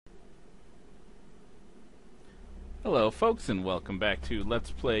Hello folks and welcome back to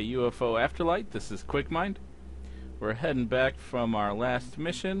Let's Play UFO Afterlight. This is QuickMind. We're heading back from our last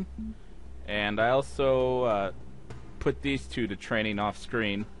mission, and I also put these two to training off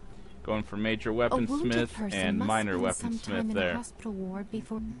screen, going for Major Weaponsmith and Minor Weaponsmith there.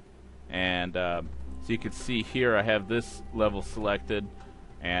 And so you can see here I have this level selected,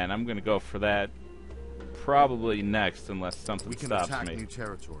 and I'm going to go for that probably next unless something stops me. We can attack new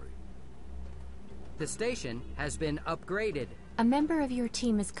territory. The station has been upgraded. A member of your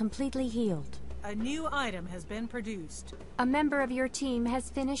team is completely healed. A new item has been produced. A member of your team has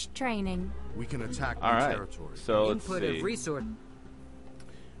finished training. We can attack new territory. So let's Input see. of resource.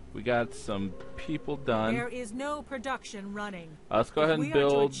 We got some people done. There is no production running. Let's go ahead and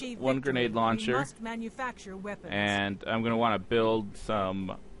build one victory, grenade launcher. We must manufacture weapons. And I'm going to want to build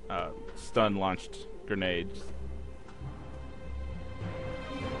some stun-launched grenades.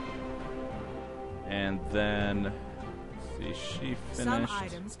 And then, let's see, she finished. Some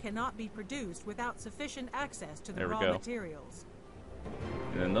items cannot be produced without sufficient access to the raw materials.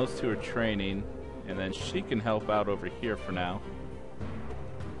 And then those two are training, and then she can help out over here for now.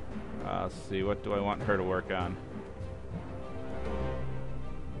 Let's see, what do I want her to work on?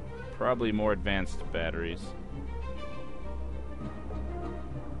 Probably more advanced batteries.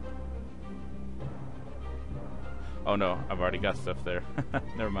 Oh no, I've already got stuff there.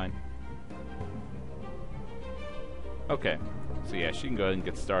 Never mind. Okay, so yeah, she can go ahead and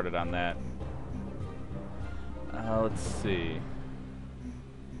get started on that. Let's see.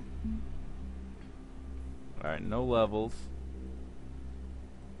 Alright, no levels.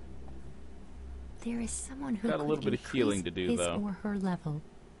 There is someone who got a little bit of healing to do, his though. or her level.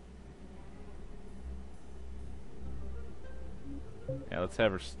 Yeah, let's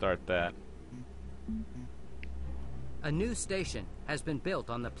have her start that. A new station has been built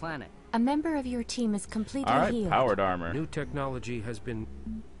on the planet. A member of your team is completely Alright, healed. powered armor. New technology has been...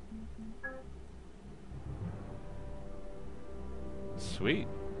 Sweet.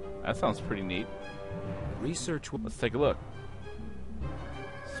 That sounds pretty neat. Research... Let's take a look.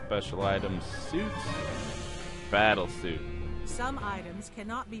 Special items, suits, battle suit. Some items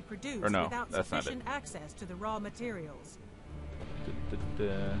cannot be produced without sufficient access to the raw materials.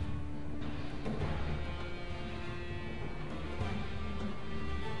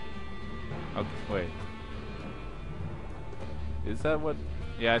 Okay, wait. Is that what...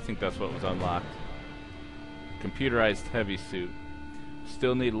 Yeah, I think that's what was unlocked. Computerized heavy suit.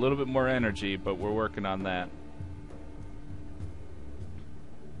 Still need a little bit more energy, but we're working on that.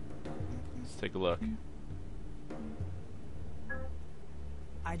 Let's take a look.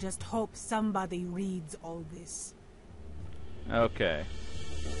 I just hope somebody reads all this. Okay.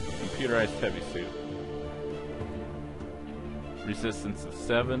 Computerized heavy suit. Resistance of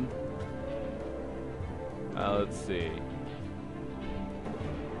 7. Let's see.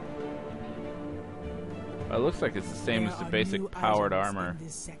 Well, it looks like it's the same as the basic powered armor,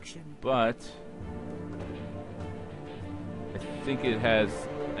 but I think it has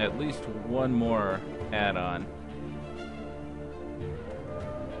at least one more add-on.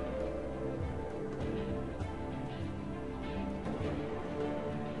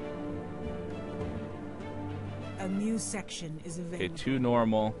 A new section is available. Okay, 2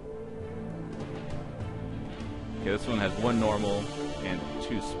 normal. Okay, this one has 1 normal and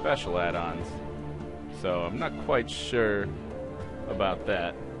 2 special add-ons. So I'm not quite sure about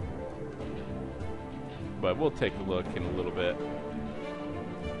that. But we'll take a look in a little bit.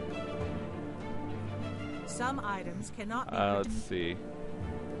 Some items cannot be let's see.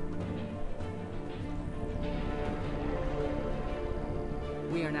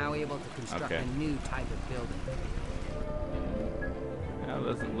 We are now able to construct a new type of building. No,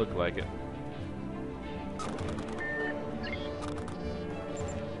 it doesn't look like it.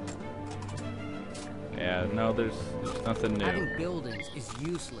 Yeah, no, there's nothing new. Having buildings is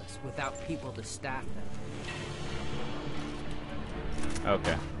useless without people to staff them.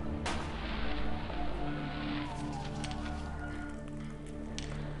 Okay.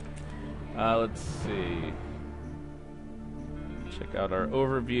 Let's see. Check out our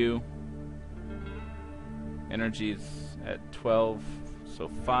overview. Energy's at 12, so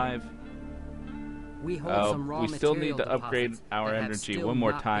 5. We hold some raw we still need to material upgrade our energy one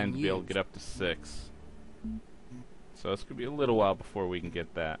more time to be able to used. get up to 6. So it's going to be a little while before we can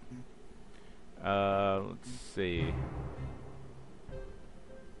get that. Let's see.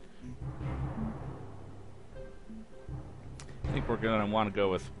 I think we're going to want to go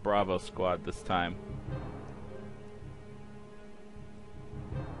with Bravo Squad this time.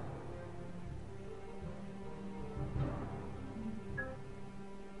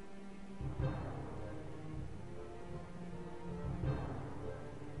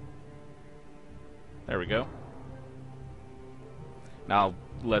 There we go. Now I'll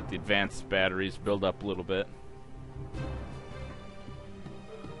let the advanced batteries build up a little bit.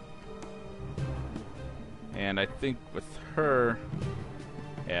 And I think with her...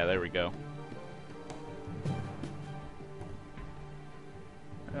 Yeah, there we go.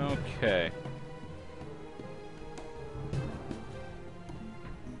 Okay.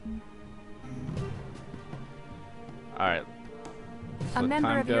 Alright. A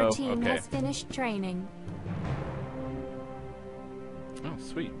member of your team has finished training. Oh,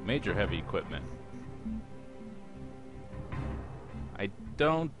 sweet. Major heavy equipment. I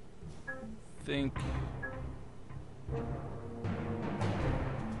don't think...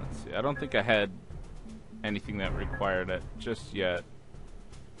 Let's see. I don't think I had anything that required it just yet.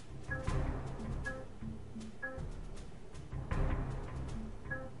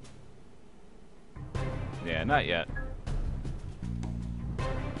 Yeah, not yet.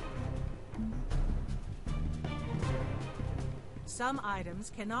 Some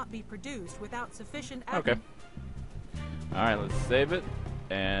items cannot be produced without sufficient Okay. Alright, let's save it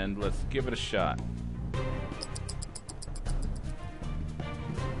and let's give it a shot.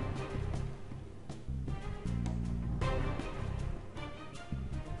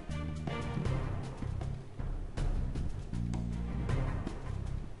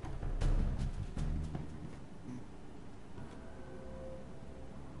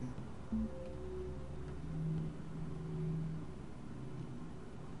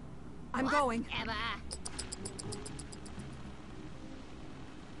 I'm going.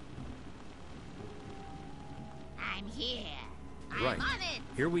 I'm here. Right. I'm on it.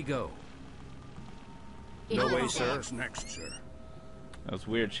 Here we go. No way, sir. What's next, sir? That was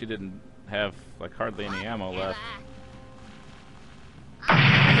weird. She didn't have like hardly any ammo left.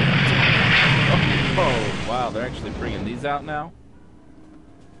 Oh, wow. They're actually bringing these out now?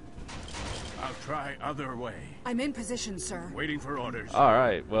 I'll try other way. I'm in position, sir. Waiting for orders.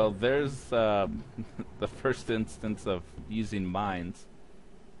 Alright, well, there's the first instance of using mines.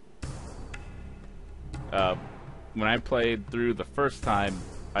 When I played through the first time,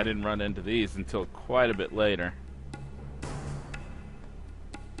 I didn't run into these until quite a bit later.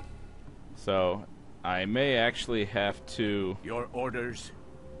 So, I may actually have to... Your orders?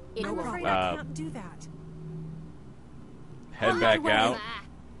 I'm afraid I can't do that. Head back out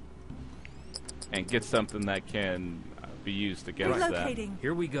and get something that can be used against that.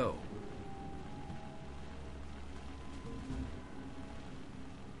 Here we go.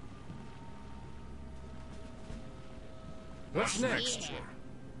 What's next?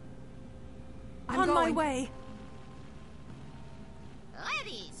 On my way.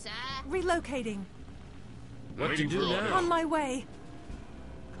 Ready, sir. Relocating. What to do now? On my way.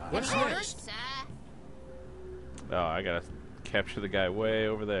 What's next? Sir. Oh, I gotta capture the guy way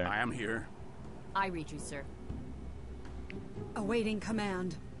over there. I am here. I read you, sir. Awaiting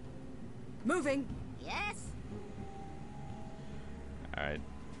command. Moving. Yes. Alright.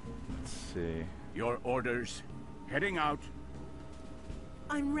 Let's see. Your orders? Heading out.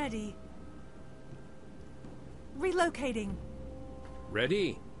 I'm ready. Relocating.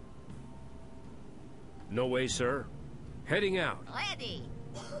 Ready? No way, sir. Heading out. Ready.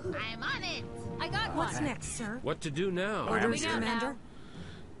 I'm on it. I got What's one. next, sir? What to do now? Orders, Commander.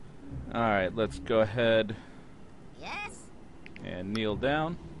 Alright, let's go ahead Yes. and kneel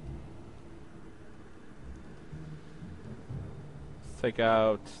down. Let's take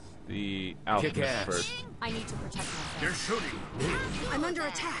out the alchemist ass. first. I need to protect myself. They're shooting. I'm under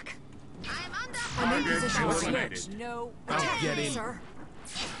attack. I'm under I'm in Target position. eliminated. No I'll attack, get him. sir.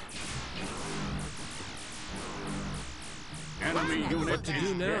 Enemy unit What to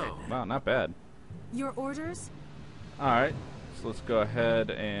do now? Wow, not bad. Your orders? Alright, so let's go ahead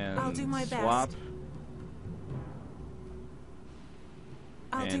and I'll do my best. swap.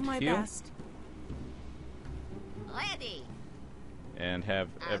 I'll do And my heal. best. Ready. And have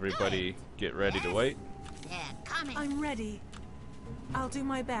I'll do everybody it. get ready to Yes. wait. They're coming. I'm ready. I'll do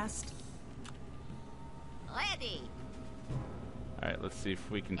my best. Ready. Alright, let's see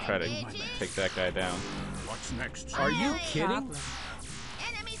if we can try to Engaging. take that guy down. What's next, sir? Are you Aye. kidding?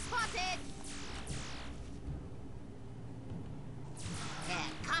 Enemy spotted. They're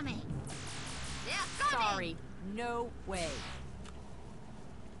coming. They're coming. Sorry. No way.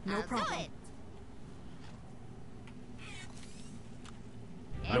 No I'll problem. Do it.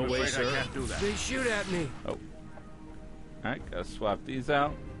 No way, afraid I sir. can't do that. They shoot at me. Oh. Alright, gotta swap these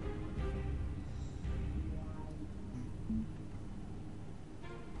out.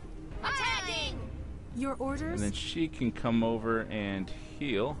 Attacking. Your orders? And then she can come over and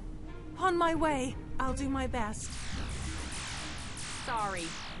heal. On my way. I'll do my best. Sorry.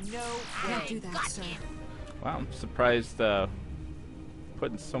 No way. Can't do that, sir. Wow, I'm surprised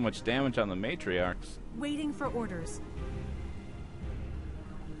putting so much damage on the matriarchs. Waiting for orders.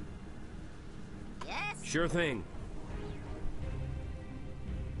 Yes. Sure thing.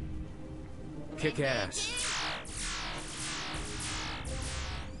 Kick ass.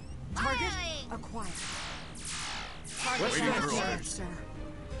 Target Firing. acquired. What's Waiting next? for orders. Sir.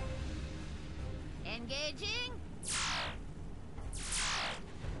 Engaging.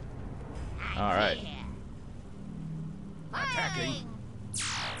 All right. Here. Attacking. Firing.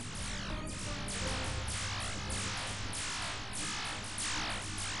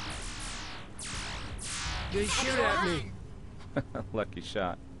 They shoot at me. Lucky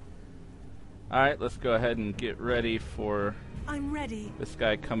shot. All right, let's go ahead and get ready for I'm ready. this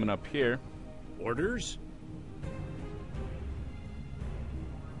guy coming up here. Orders?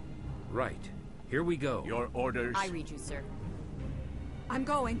 Right. Here we go. Your orders. I read you, sir. I'm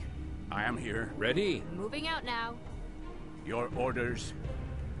going. I am here. Ready? Moving out now. Your orders.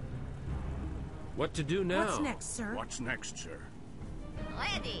 What to do now? What's next, sir? What's next, sir?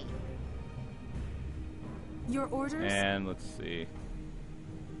 Ready. Your orders? And let's see.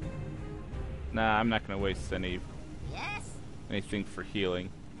 Nah, I'm not going to waste Yes. anything for healing.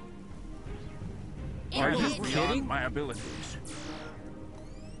 Are you Engaging. Beyond kidding? my abilities.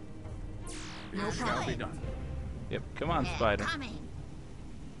 No It shall problem. be done. Yep, come on, They're Spider. coming.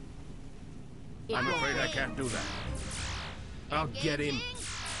 I'm afraid I can't do that. I'll get him. Engaging.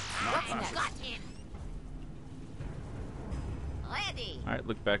 Not possible. Got him. Ready. All right,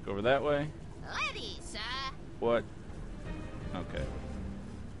 look back over that way. Ready, sir. What? Okay.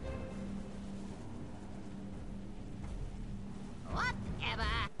 Whatever.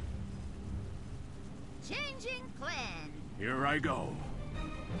 Changing plan. Here I go.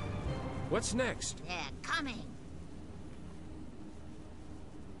 What's next? They're coming.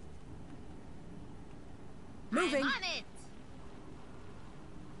 Moving. I'm on it.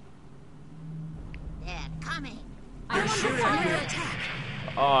 They're coming. I'm shoot under at me. attack.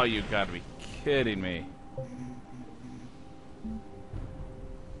 Oh, you gotta be kidding me.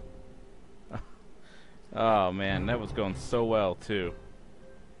 Oh man, that was going so well too.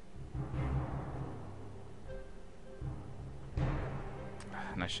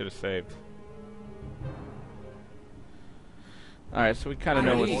 And I should have saved. Alright, so we kind of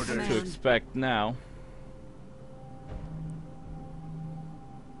know what Orders. to expect now.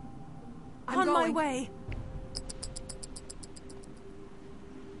 I'm On my going. way.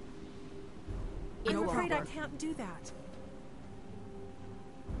 I'm No afraid I problem. can't do that.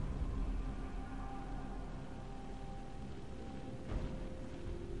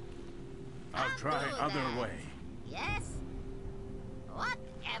 I'll try do other that. way. Yes.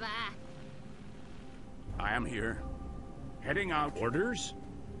 Whatever. I am here. Heading out. Orders?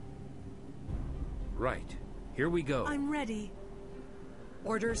 Right. Here we go. I'm ready.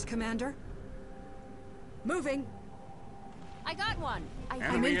 Orders, Commander. Moving. I got one. I'm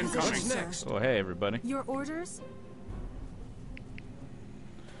Enemy in incoming. position, sir. Next. Oh, hey everybody. Your orders?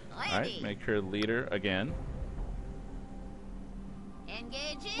 Ready. Alright, make her leader again.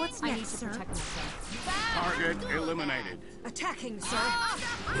 Engaging. What's I need next, to sir? protect myself. Target eliminated. Attacking, sir.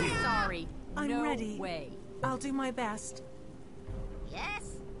 Sorry. I'm no ready. way. I'll do my best. Yes.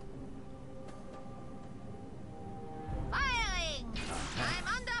 Firing.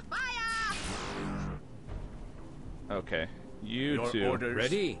 I'm under fire. Okay. You Your two orders.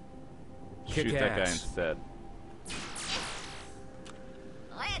 Ready? shoot Kick that guy ass. instead.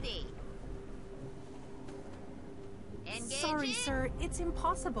 Ready. Engaging. Sorry, sir. It's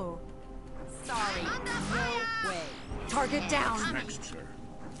impossible. Sorry. Under No fire. way. Target down. Coming. Next, sir.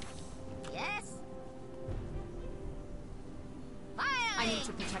 Yes. I Firing. need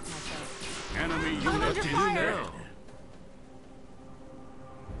to protect myself. Enemy I'm unit under Do fire. now.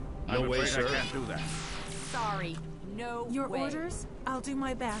 I'm No way, afraid sir. I can't do that. Sorry. No Your way. orders? I'll do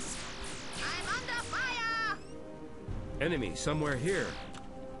my best. I'm under fire. Enemy somewhere here.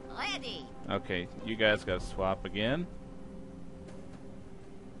 Ready. Okay, you guys gotta swap again.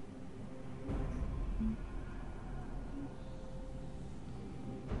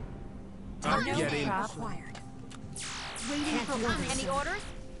 I'll No get him. acquired. Waiting for orders. Any orders?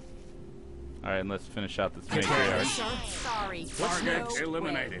 Alright, and let's finish out this Kick matriarch. ass. Sorry. Target No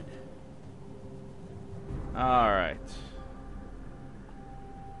eliminated. Alright.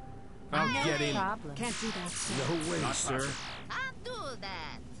 I'll get him. Problem. Can't do that, sir. No way, sir. Can't do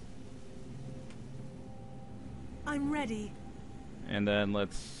that. I'm ready. And then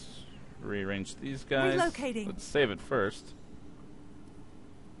let's rearrange these guys. Relocating. Let's save it first.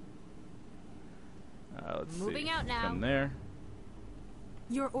 Let's Moving see. out now. Come there.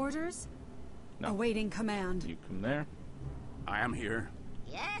 Your orders? No. Awaiting command. You come there. I am here.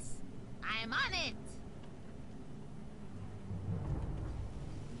 Yes, I'm on it.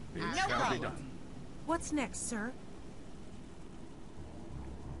 It shall be done. What's next, sir?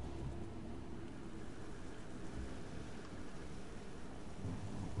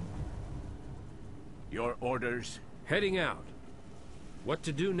 Your orders? Heading out. What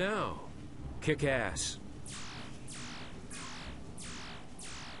to do now? Kick ass.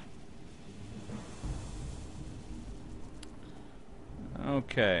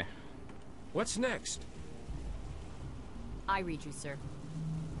 Okay. What's next? I read you, sir.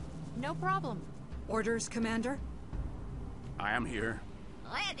 No problem. Orders, Commander? I am here.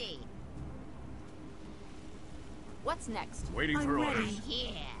 Ready. What's next? Waiting I'm for ready. orders.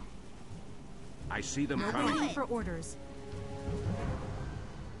 Here. I see them We're coming. waiting for orders.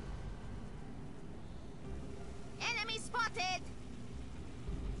 Enemy spotted.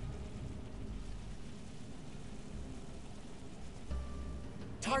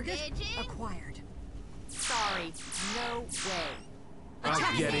 Target Engaging. acquired. Sorry, no way.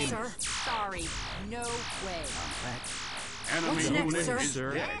 I'll get him. Sir. Sorry, no way. Enemy What's next, unit sir? is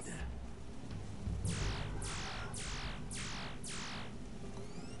Sir. dead.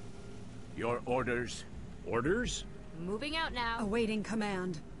 Your orders? Orders? Moving out now. Awaiting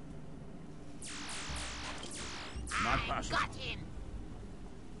command. Not possible. Got him.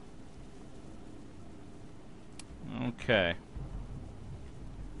 Okay.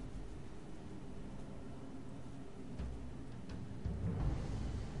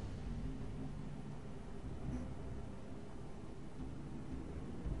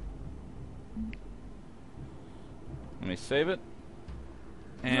 Let me save it.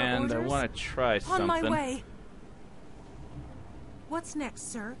 And I orders? want to try On something. my way. What's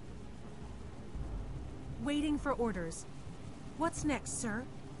next, sir? Waiting for orders. What's next, sir?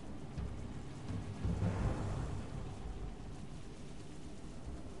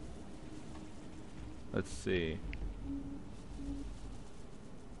 Let's see.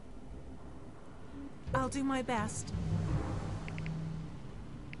 I'll do my best.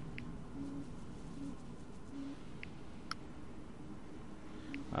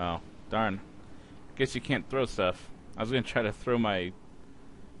 Oh, darn. Guess you can't throw stuff. I was going to try to throw my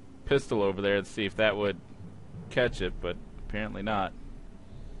pistol over there and see if that would catch it, but apparently not.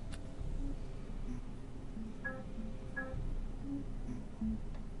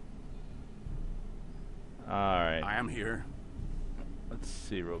 Alright. I am here. Let's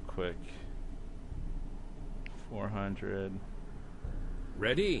see real quick. 400.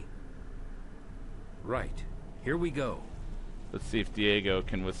 Ready? Right. Here we go. Let's see if Diego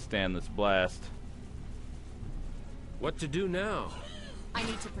can withstand this blast. What to do now? I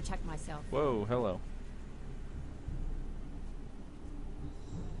need to protect myself. Whoa, hello.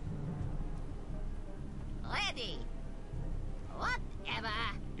 Ready. Whatever.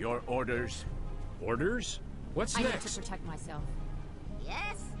 Your orders? Orders? What's I need to next? protect myself.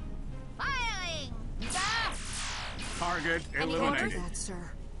 Yes. Firing. Ah! Target Any Roger eliminated. that,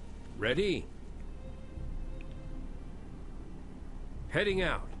 sir. Ready? Heading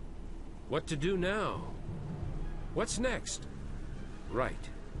out. What to do now? What's next? Right.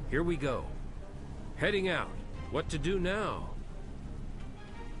 Here we go. Heading out. What to do now?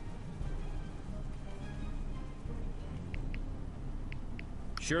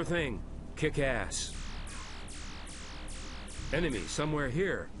 Sure thing. Kick ass. Enemy somewhere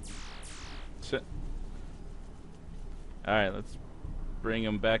here. Alright, let's bring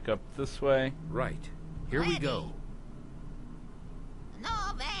him back up this way. Right. Here we go. No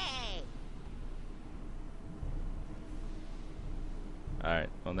way. Alright,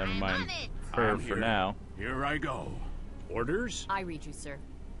 well, never I'm mind on it. her I'm for here. now. Here I go. Orders? I read you, sir.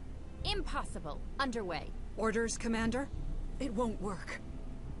 Impossible. Underway. Orders, Commander? It won't work.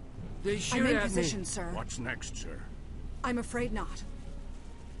 They I'm shoot in at position, me. sir. What's next, sir? I'm afraid not.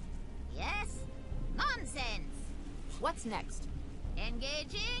 Yes. Nonsense. What's next?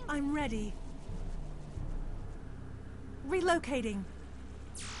 Engaging. I'm ready. Relocating.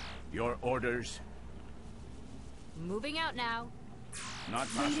 Your orders? Moving out now. Not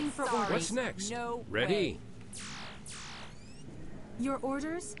possible. Waiting for Sorry. orders. What's next? No Ready? way. Your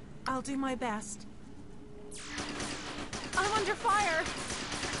orders? I'll do my best. I'm under fire.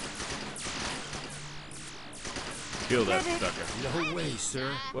 Kill that Medic. sucker. No way,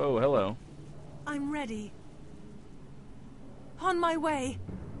 sir. Whoa, hello. I'm ready. On my way.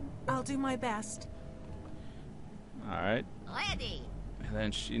 I'll do my best. Alright. Ready. And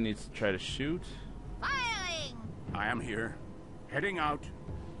then she needs to try to shoot. Firing. I am here. Heading out.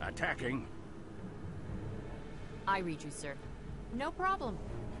 Attacking. I read you, sir. No problem.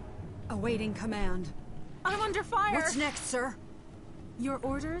 Awaiting command. I'm under fire! What's next, sir? Your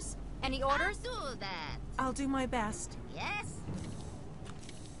orders? Any orders? I'll do that. I'll do my best. Yes?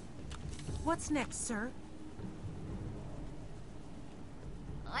 What's next, sir?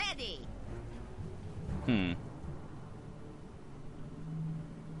 Ready.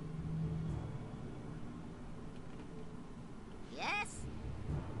 Yes?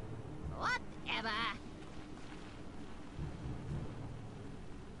 Whatever.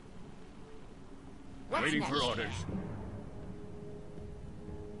 What's Waiting next? for orders.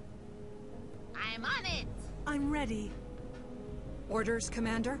 I'm on it. I'm ready. Orders,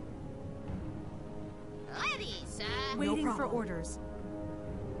 Commander? Ready, sir. Waiting for problem. orders.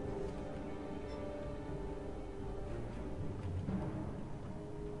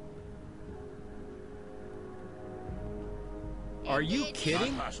 Are you Engaging.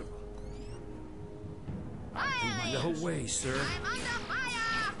 kidding? Not possible. Firing. No way, sir. I'm under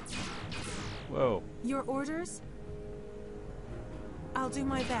fire. Whoa. Your orders? I'll do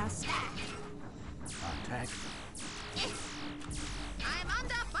my best. Attack. I'm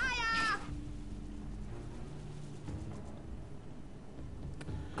under fire.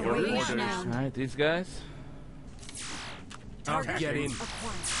 Awaiting orders. command. Alright, these guys. I'll get him.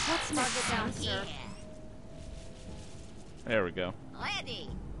 What's next? Target down, sir. Here. There we go. Ready.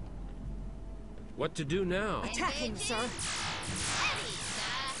 What to do now? Attacking, sir. Ready,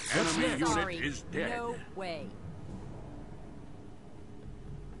 sir. Enemy unit Sorry. is dead. No way.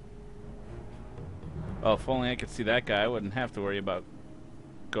 Oh, if only I could see that guy, I wouldn't have to worry about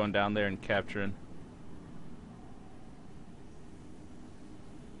going down there and capturing.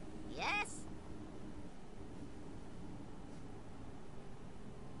 Yes?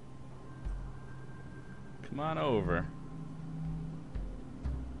 Come on over.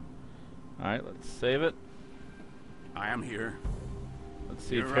 Alright, let's save it. I am here. Let's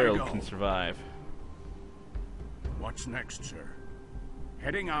see if Here I Harald go. can survive. What's next, sir?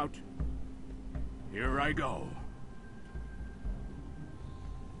 Heading out. Here I go.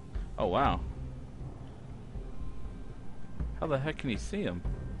 Oh, wow. How the heck can he see him?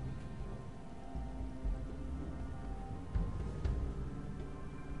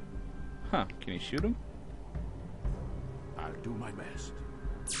 Huh, can he shoot him? I'll do my best.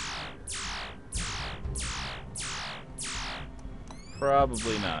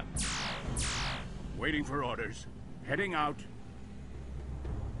 Probably not. Waiting for orders. Heading out.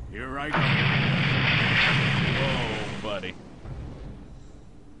 Here I Whoa, buddy.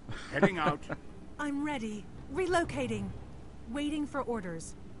 go. Heading out. I'm ready. Relocating. Waiting for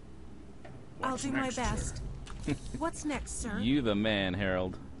orders. I'll What's do next, my sir? best. What's next, sir? You the man,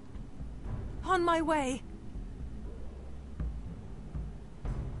 Harald. On my way.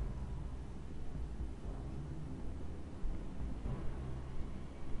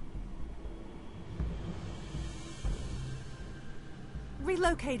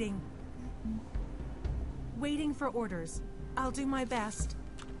 Relocating. Waiting for orders. I'll do my best.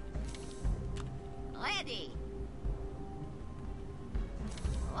 Ready.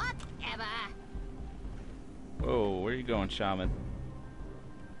 Whatever. Whoa, where are you going, Shaman?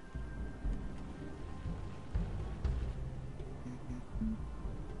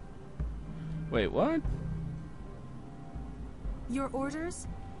 Wait, what? Your orders?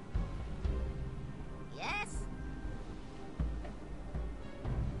 Yes?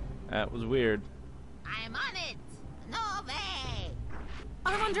 That was weird. I'm on it. No way.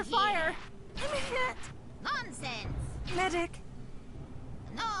 I'm under fire. I'm hit. Nonsense. Medic.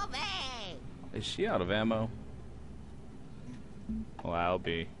 No way. Is she out of ammo? Well, I'll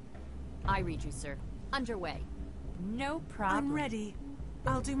be. I read you, sir. Underway. No problem. I'm ready.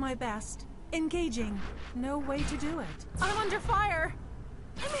 I'll do my best. Engaging. No way to do it. I'm under fire.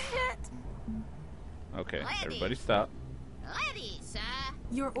 I'm hit. Okay, Ready. everybody stop. Ready, sir.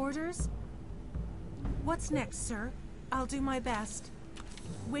 Your orders? What's next, sir? I'll do my best.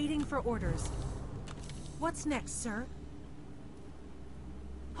 Waiting for orders. What's next, sir?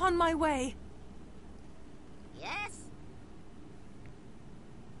 On my way. Yes?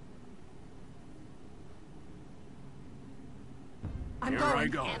 I'm Here I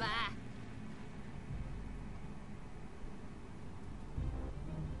going. go. Ever.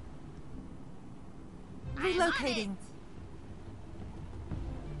 Relocating.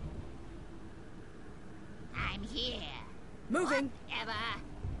 I'm here. Moving. Ever.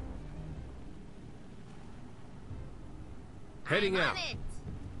 Heading I'm out. on it.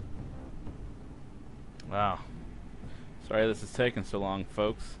 Wow. Sorry this is taking so long,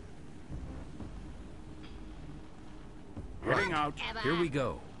 folks. Heading out. Ever. Here we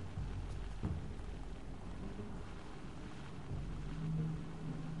go.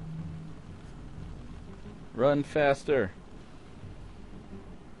 Run faster.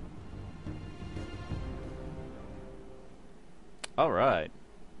 All right.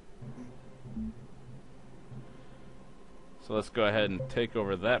 So let's go ahead and take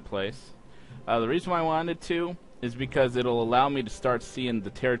over that place. The reason why I wanted to is because it'll allow me to start seeing the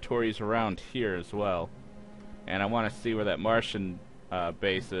territories around here as well. And I want to see where that Martian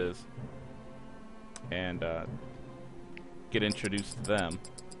base is. And get introduced to them.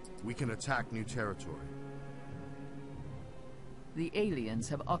 We can attack new territory. The aliens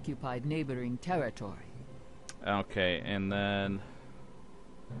have occupied neighboring territory. Okay, and then...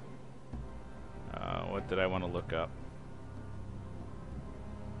 what did I want to look up?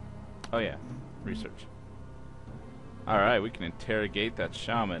 Oh yeah, research. Alright, we can interrogate that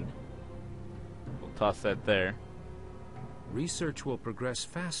shaman. We'll toss that there. Research will progress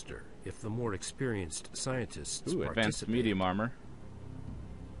faster if the more experienced scientists Ooh, participate. advanced medium armor.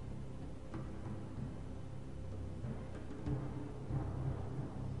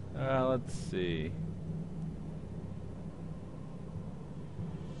 Let's see.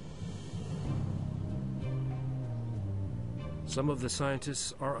 Some of the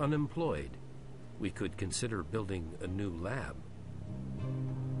scientists are unemployed. We could consider building a new lab.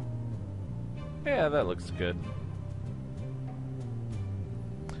 Yeah, that looks good.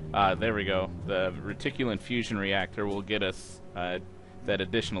 There we go. The reticulin fusion reactor will get us that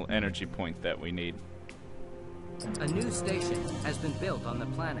additional energy point that we need. A new station has been built on the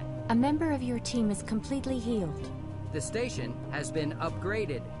planet. A member of your team is completely healed. The station has been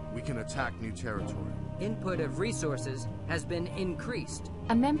upgraded. We can attack new territory. Input of resources has been increased.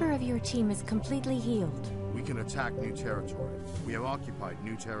 A member of your team is completely healed. We can attack new territory. We have occupied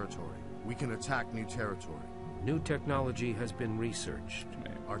new territory. We can attack new territory. New technology has been researched.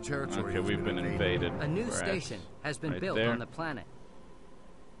 Our territory has we've been invaded. A new station has been built on the planet.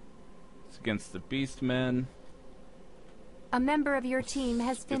 It's against the Beastmen. A member of your team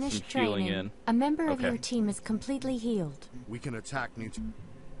has finished training. A member of your team is completely healed. We can attack new...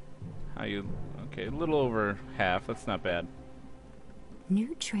 How you... Okay, a little over half. That's not bad.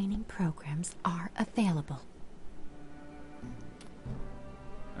 New training programs are available.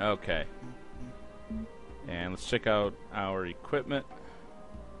 Okay. And let's check out our equipment.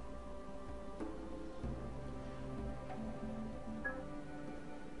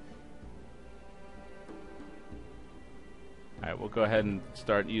 Alright, we'll go ahead and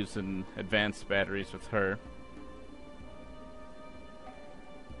start using advanced batteries with her.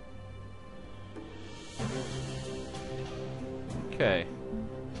 Okay.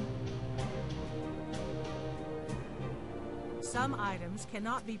 Some items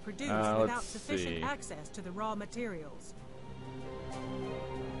cannot be produced without sufficient access to the raw materials.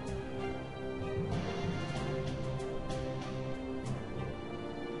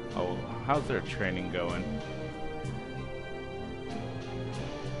 Oh, how's their training going?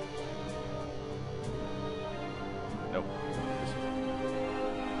 Nope.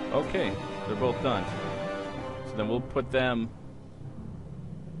 Okay, they're both done. So then we'll put them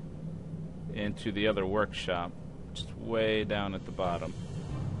into the other workshop, just way down at the bottom.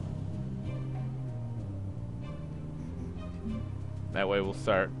 That way we'll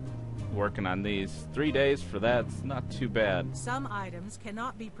start working on these. 3 days for that's not too bad. Some items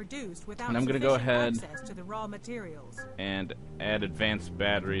cannot be produced without and I'm going to go ahead access to the raw materials. And add advanced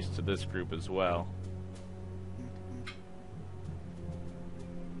batteries to this group as well.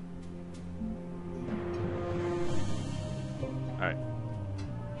 Alright.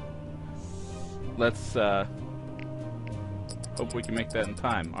 Let's hope we can make that in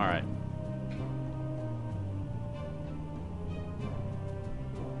time. Alright.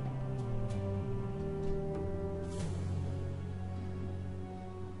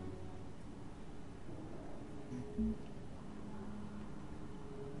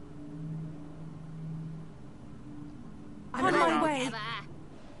 I'm on my way.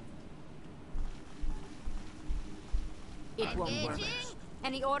 It won't work.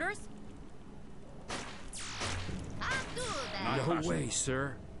 Any orders? No way,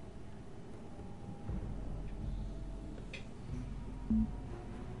 sir.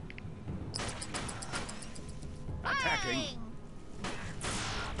 Attacking.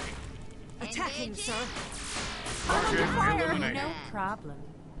 Attacking, sir. Target eliminated. No problem.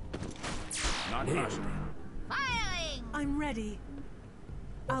 Not possible. Firing! I'm ready.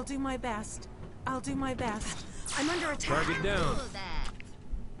 I'll do my best. I'll do my best. I'm under attack. Target down. Do that.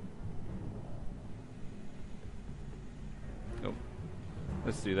 Oh.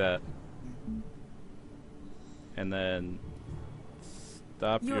 Let's do that. And then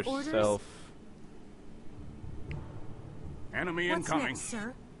stop Your yourself Enemy What's incoming. next,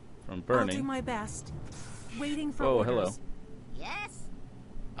 sir? from I'll do burning. my best. Waiting for Oh, orders. hello. Yes.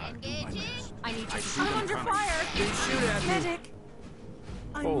 I'll do my Engaging. best. I need to. I'm under fire. They shoot at me. Medic.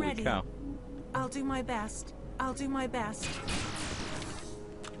 I'm Holy ready. cow. I'll do my best. I'll do my best.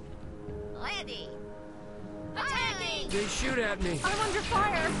 Ready. Attacking. They shoot at me. I'm under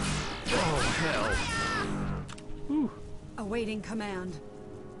fire. Oh, hell. Awaiting command.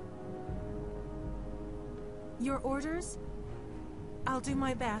 Your orders? I'll do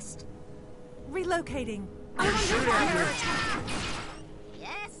my best. Relocating. They shoot at me.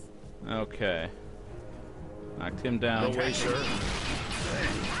 Yes. Okay. Knocked him down. No way, sir. I'll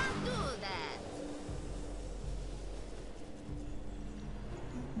do that.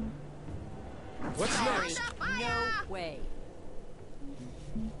 What's next? No way.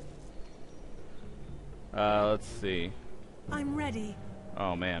 Let's see. I'm ready.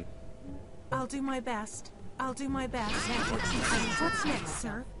 Oh, man. I'll do my best. I'll do my best. What's next,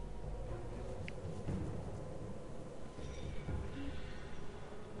 sir?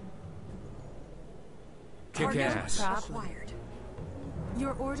 Kick Target ass. Acquired.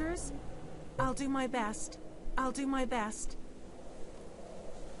 Your orders? I'll do my best. I'll do my best.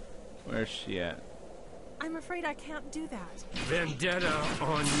 Where's she at? I'm afraid I can't do that. Vendetta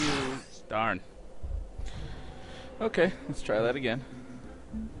on you. Darn. Okay, let's try that again.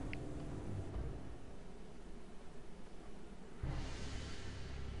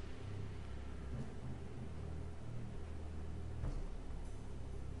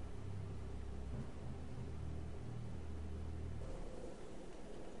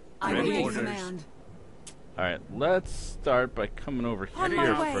 Awaiting orders. command. Alright, let's start by coming over On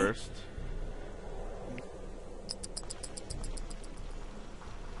here my way. first.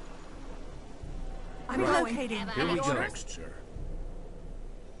 I'm Going. relocating. Here we What's go. next, sir?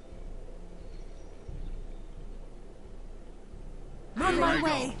 On my I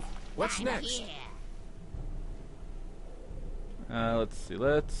way. What's next? Here. Let's see,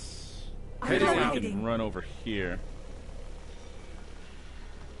 let's... I'm Maybe we relocating. can run over here.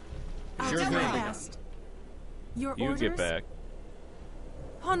 I'll Sure do my thing. best. Your You orders? get back.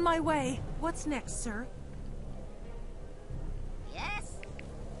 On my way. What's next, sir? Yes.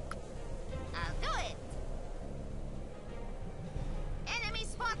 I'll do it. Enemy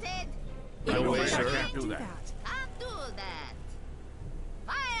spotted. No way, I sir. can't Can't do that. Can't do that.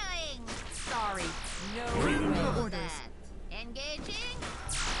 Firing. Sorry. No Waiting way. for Do orders. that. Engaging.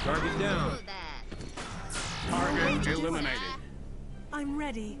 Target down. Do that. Target eliminated. I'm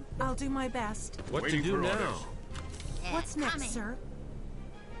ready. I'll do my best. What Waiting to do for now? orders. Yeah, What's next, coming. sir?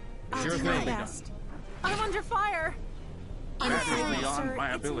 I'll Sure do my thing. best. I'm under fire. I'm That is sorry, beyond sir. my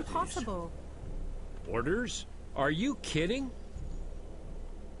It's abilities. impossible. Orders? Are you kidding?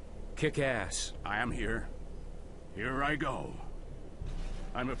 Kick ass. I am here. Here I go.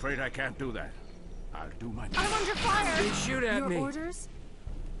 I'm afraid I can't do that. I'll do my best. I'm under fire. They shoot at Your me. orders?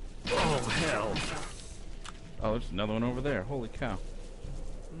 Oh, hell. Oh, there's another one over there. Holy cow.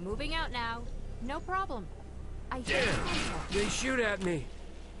 Moving out now. No problem. I hear Damn. contact. They shoot at me.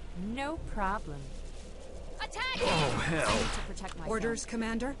 No problem. Attack! Oh, hell. To protect myself. Orders,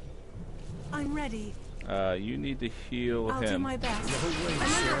 Commander. I'm ready. You need to heal I'll do him. my best. No way,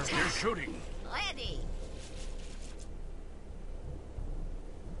 sir. You're shooting. Ready.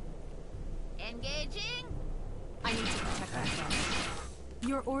 Engaging. I need to protect myself.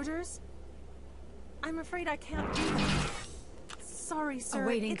 Your orders? I'm afraid I can't do that. Sorry, sir.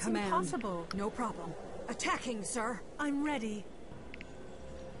 Awaiting it's command. impossible. No problem. Attacking, sir. I'm ready.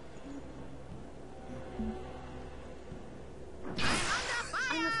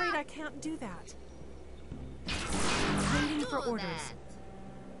 I'm afraid I can't do that. Waiting for Do orders. that.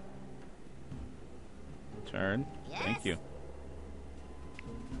 Turn. Yes. Thank you.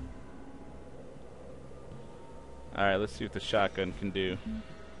 Alright, let's see what the shotgun can do.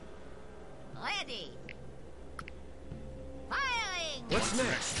 Ready. Firing. What's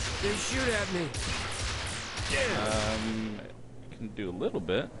next? They shoot at me. Damn. Can do a little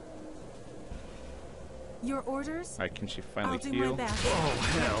bit. Your orders? Alright, can she I'll finally do heal? my best.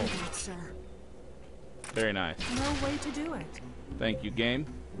 Oh, hell. That, sir. Very nice. No way to do it. Thank you, game.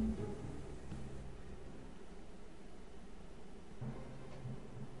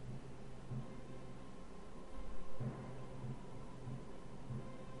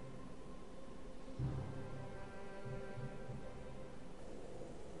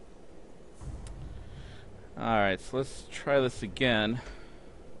 Alright, so let's try this again.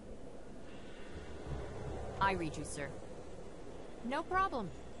 I read you, sir. No problem.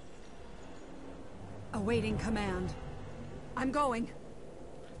 Awaiting command. I'm going.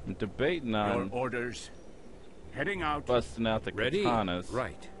 I'm debating Your on orders. Heading out. busting out the Ready? katanas.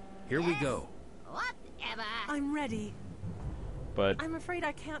 Right. Here we go. Whatever. Whatever. I'm ready. But I'm afraid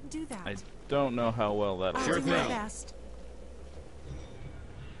I can't do that. I don't know how well that'll I'll work do my out. best.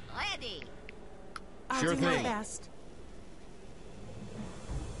 Ready. I'll Sure do my thing. best.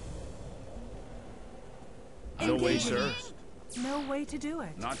 No way, Engaging. sir. No way to do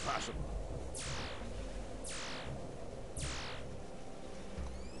it. Not possible.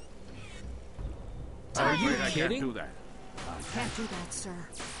 Are I'm you afraid I can't kidding? do that. Can't do that, sir.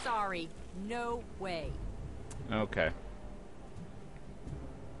 Sorry. No way. Okay.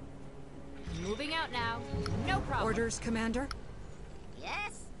 Moving out now. No problem. Orders, Commander.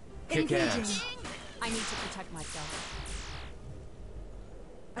 Yes. Kick Engaging. ass. I need to protect myself.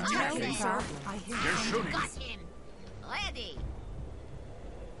 Attacking, No sir. problem. I hear You're you. shooting. Got him. Ready.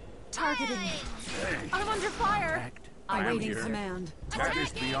 Targeting. Hey, I'm under fire. act. I am Awaiting here. command. That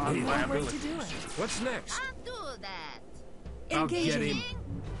is beyond my No way to ability. do it. What's next? Can't do that. I'll get Engaging. him.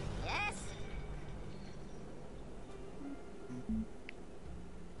 Yes.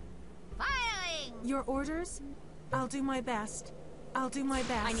 Firing. Your orders? I'll do my best. I'll do my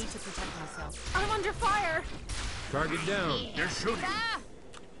best. I need to protect myself. I'm under fire. Target down. You're shooting. Ah,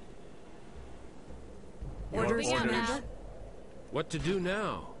 Orders, Moving out Commander. now. What to do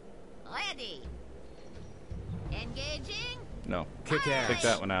now? ready. Engaging. No. Kick ass. Take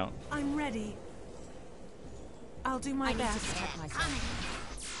that one out. I'm ready. I'll do my I need to best. protect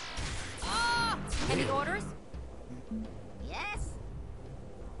myself. Oh, Any orders? yes.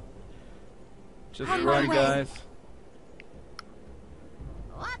 Just On my run, way. guys.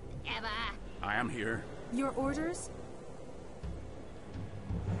 Whatever. I am here. Your orders?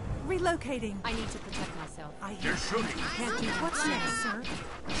 Relocating. I need to protect myself. I hear. You're shooting. Can't do. What's next, sir?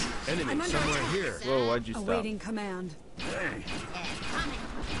 Enemy I'm under somewhere attack. here. Whoa, why'd you stop? Awaiting command. Hey, Coming.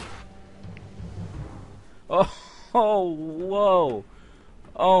 Oh, whoa.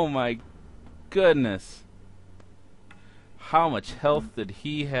 Oh my goodness. How much health did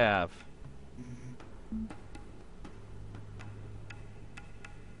he have?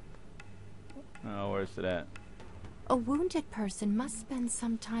 Oh, where's it at? A wounded person must spend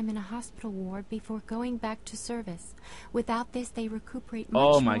some time in a hospital ward before going back to service. Without this, they recuperate much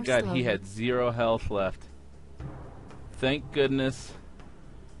Oh my more god, slowly. he had 0 health left. Thank goodness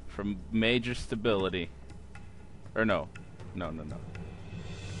for major stability. Or no. No.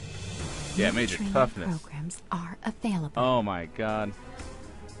 Yeah, New major training toughness. programs are available. Oh my god.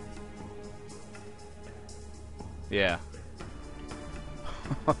 Yeah.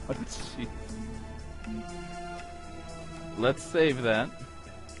 Oh, jeez. Let's save that.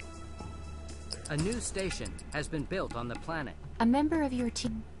 A new station has been built on the planet. A member of your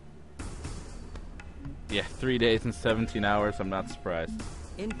team. Yeah, 3 days and 17 hours. I'm not surprised.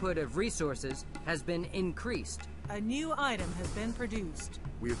 Input of resources has been increased. A new item has been produced.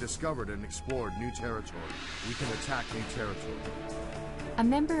 We have discovered and explored new territory. We can attack new territory. A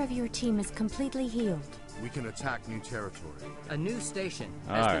member of your team is completely healed. We can attack new territory. A new station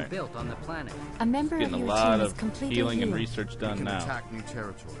has All been right. built on the planet. A member Getting a of your lot team is of completely healing and healed. research We done can now. attack new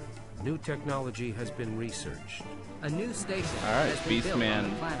territory. New technology has been researched. A new station All right, has been built on Beastman.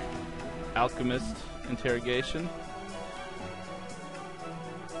 the planet. Alchemist interrogation.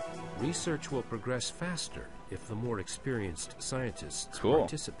 Research will progress faster if the more experienced scientists Cool.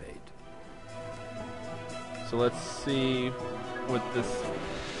 participate. So let's see what this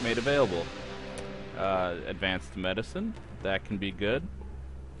made available. Advanced medicine. That can be good.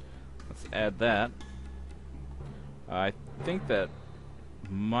 Let's add that. I think that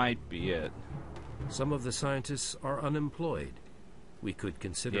might be it. Some of the scientists are unemployed. We could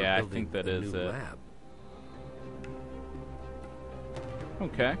consider Yeah, I building think that a is new it. lab.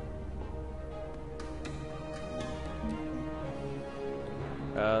 Okay.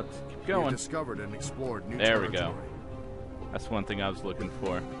 Let's keep We have going. discovered and explored new There we territory. go. That's one thing I was looking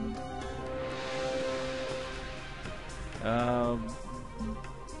for.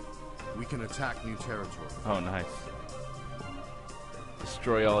 We can attack new territory. Oh, nice.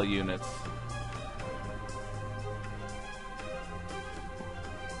 Destroy all units.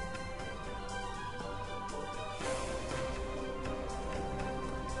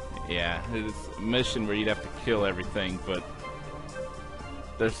 Yeah, it's a mission where you'd have to kill everything, but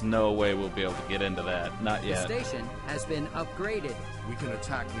there's no way we'll be able to get into that. Not The yet. station has been upgraded. We can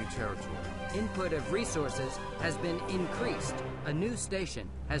attack new territory. Input of resources has been increased. A new station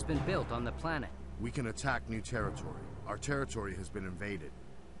has been built on the planet. We can attack new territory. Our territory has been invaded.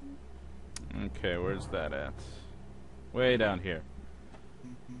 Okay, where's that at? Way down here.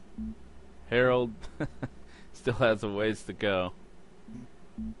 Harald still has a ways to go.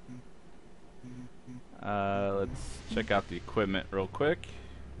 Let's check out the equipment real quick.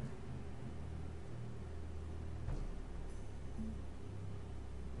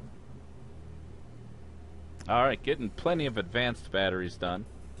 Alright, getting plenty of advanced batteries done.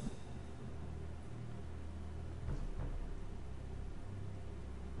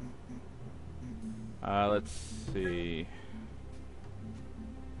 Let's see.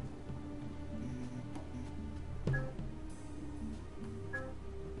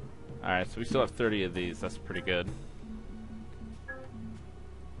 Alright, so we still have 30 of these. That's pretty good.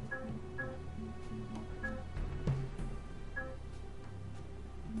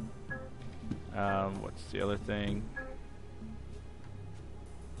 What's the other thing?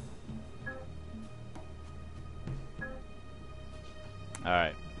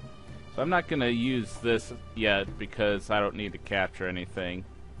 Alright. So I'm not going to use this yet because I don't need to capture anything.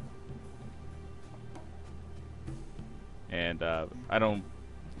 And I don't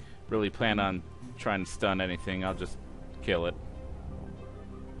really plan on trying to stun anything. I'll just kill it.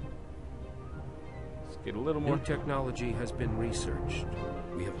 Let's get a little more. New technology has been researched.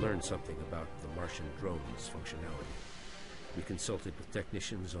 We have learned something about the Martian drone's functionality. We consulted with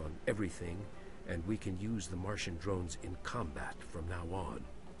technicians on everything, and we can use the Martian drones in combat from now on.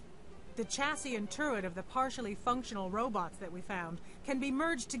 The chassis and turret of the partially functional robots that we found can be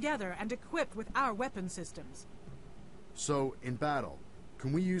merged together and equipped with our weapon systems. So, in battle,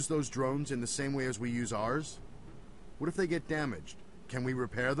 can we use those drones in the same way as we use ours? What if they get damaged? Can we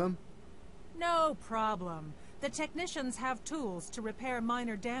repair them? No problem. The technicians have tools to repair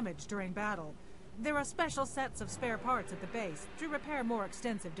minor damage during battle. There are special sets of spare parts at the base to repair more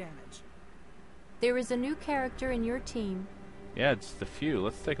extensive damage. There is a new character in your team. Yeah, just a few.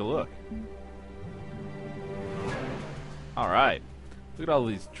 Let's take a look. Alright. Look at all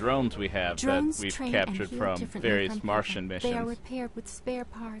these drones we have Drones that we've train captured and heal from differently various from Martian people. missions. They are repaired with spare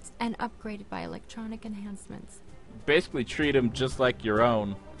parts and upgraded by electronic enhancements. Basically treat them just like your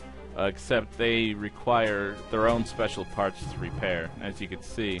own, except they require their own special parts to repair. As you can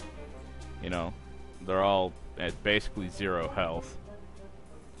see, you know, they're all at basically 0 health.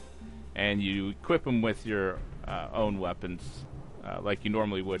 And you equip them with your own weapons, like you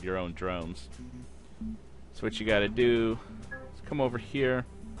normally would your own drones. So what you gotta do is come over here,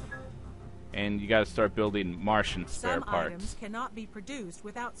 and you gotta start building Martian spare Some parts. items cannot be produced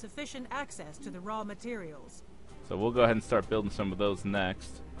without sufficient access to the raw materials. So we'll go ahead and start building some of those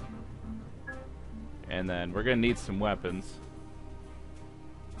next. And then we're gonna need some weapons.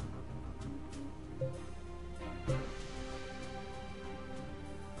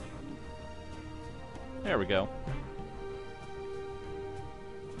 There we go.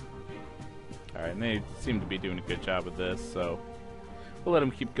 Alright, and they seem to be doing a good job with this, so we'll let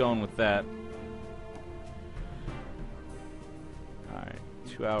them keep going with that. Alright,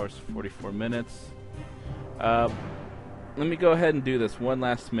 2 hours, 44 minutes. Let me go ahead and do this one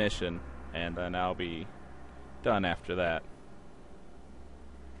last mission, and then I'll be done after that.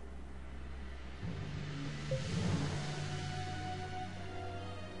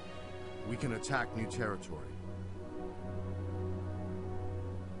 We can attack new territory.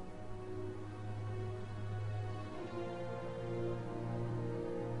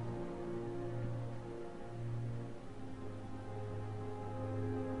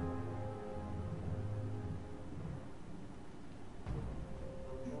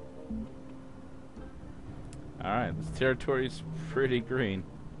 Alright, this territory's pretty green.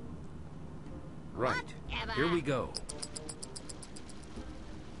 Right. Here we go.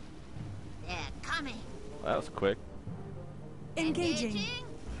 They're coming. Well, that was quick. Engaging.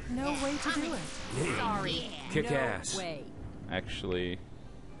 No way to do it. Sorry. Kick no ass. way. Actually,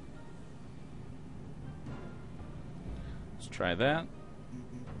 let's try that.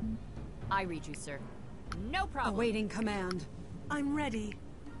 I read you, sir. No problem. Awaiting command. I'm ready.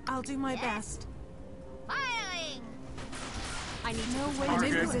 I'll do my best. Firing. I need No to way protect to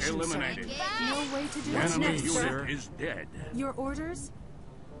in do Target position, it. sir. eliminated. No way to do What's it. Enemy next, unit sir? is dead. Your orders?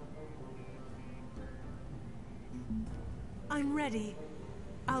 I'm ready.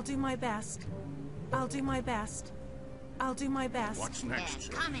 I'll do my best. I'll do my best. I'll do my best. What's They're next,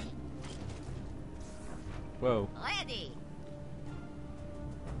 sir? coming. Whoa. Ready.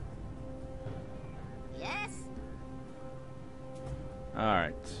 Yes.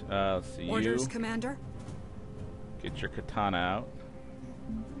 Alright, let's see. Orders, You Commander. get your katana out.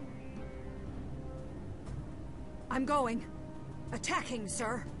 I'm going. Attacking,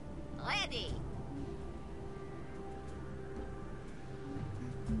 sir. Ready.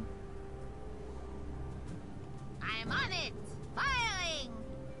 I'm on it. Firing.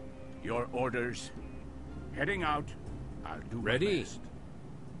 Your orders. Heading out. I'll do my Ready? best.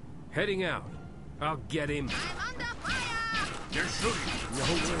 Heading out. I'll get him. I'm under fire. They're shooting.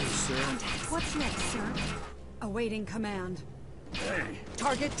 No way, sir. What's next, sir? Awaiting command. Hey,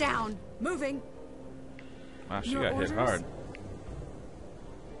 Target down. Moving. Wow, she Your got orders? hit hard.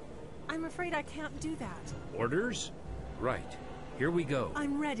 I'm afraid I can't do that. Orders? Right. Here we go.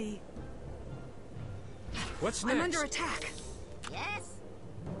 I'm ready. What's next? I'm under attack. Yes?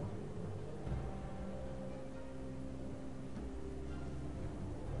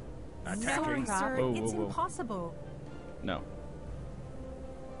 Attacking. Sorry, sir. Whoa, It's whoa, whoa. impossible. No.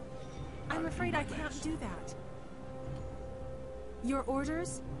 I'm afraid I can't do that. Your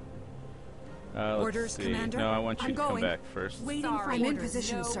orders? Let's Orders, see. Commander? No, I want you I'm to come going. back first. Waiting Sorry. for I'm in orders.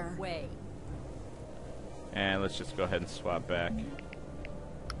 position, no sir. way. And let's just go ahead and swap back.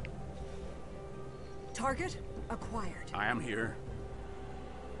 Target acquired. I am here.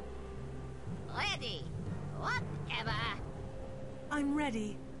 Ready. Whatever. I'm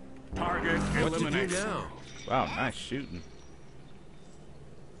ready. Target What to do eliminated. now? Wow, nice shooting.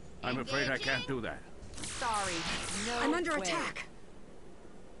 I'm afraid I can't do that. Sorry. No I'm under way. attack.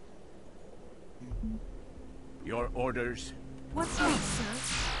 Your orders. What's next, sir?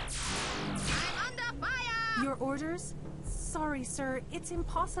 I'm under fire. Your orders? Sorry, sir. It's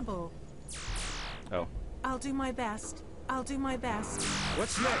impossible. Oh. I'll do my best. I'll do my best.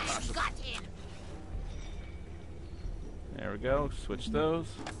 What's next? Got him. There we go. Switch those.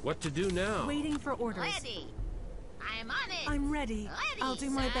 What to do now? Waiting for orders. Ready. I'm on it. I'm ready. Ready, I'll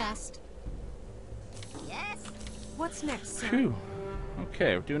do my sir. best. Yes? What's next, sir? Phew.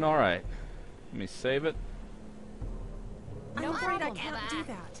 Okay, we're doing all right. Let me save it. I'm No afraid I problem. can't do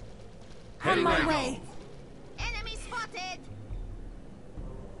that. Heading On my now. way. Enemy spotted.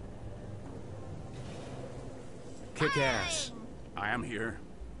 Kick ass. I am here.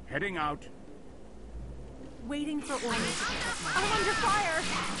 Heading out. Waiting for orders. I'm under fire.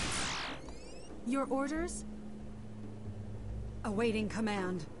 Your orders? Awaiting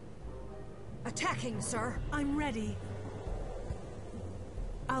command. Attacking, sir. I'm ready.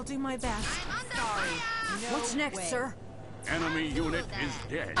 I'll do my best. I'm under Sorry. fire. No What's next, way. sir? Enemy unit is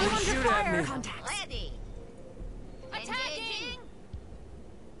dead. I'm under shoot at fire. me. Contacts. Ready. Attacking! Engaging.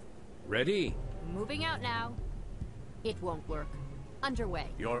 Ready? Moving out now. It won't work. Underway.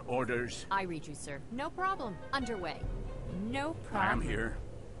 Your orders. I read you, sir. No problem. Underway. No I problem. am here.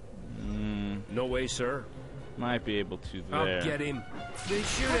 No way, sir. Might be able to there. I'll get him. They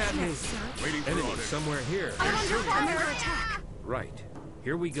shoot at me. Next, sir. Waiting for Enemy orders. somewhere here. I'm under I'm fire. under attack. Right.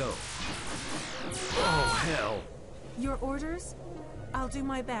 Here we go. Oh, hell. Your orders? I'll do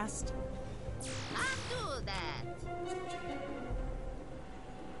my best. I'll do that.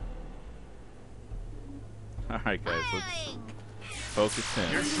 All right, guys. Let's Firing. focus in.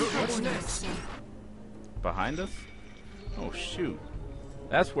 What's next? Behind us? Oh, shoot.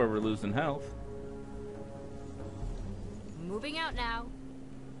 That's where we're losing health. Moving out now.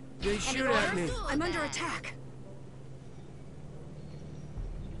 They shoot at me. I'm under attack.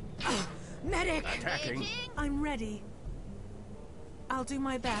 Oh, medic. Attacking. I'm ready. I'll do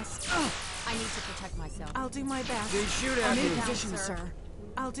my best. I need to protect myself. I'll do my best. They shoot at I'm in me. position, sir. sir.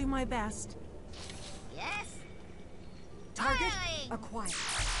 I'll do my best. Yes? Target Firing. acquired.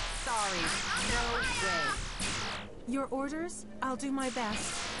 Sorry. No way. Your orders? I'll do my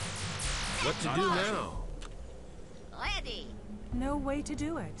best. What to do now? Ready. No way to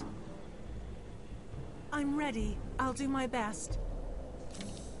do it. I'm ready. I'll do my best.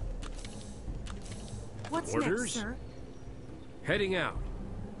 What's Orders? next, sir? Heading out.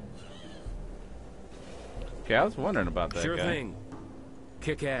 Okay, I was wondering about that Sure guy. thing.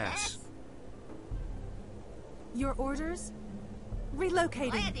 Kick ass. Your orders?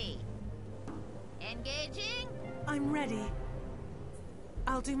 Relocating. Ready. Engaging. I'm ready.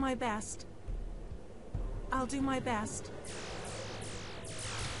 I'll do my best. I'll do my best.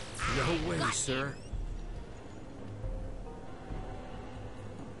 No way, sir.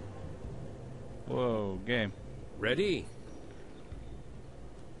 Whoa, game. Ready?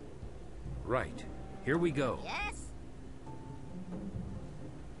 Right. Here we go. Yes?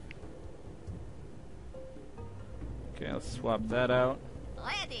 Okay, let's swap that out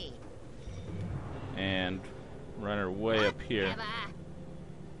Ready. and run her way up here. Whatever.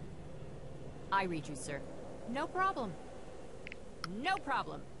 I read you, sir. No problem. No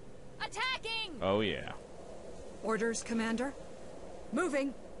problem. Attacking! Oh, yeah. Orders, Commander.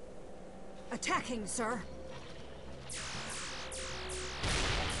 Moving. Attacking, sir.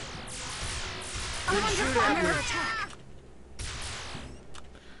 They shoot at Under me. attack.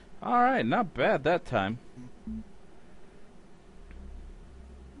 All right, not bad that time.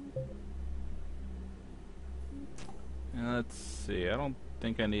 And let's see. I don't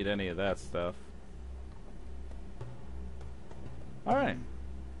think I need any of that stuff. All right.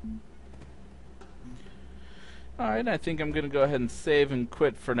 All right, I think I'm going to go ahead and save and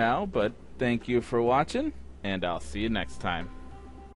quit for now, but thank you for watching, and I'll see you next time.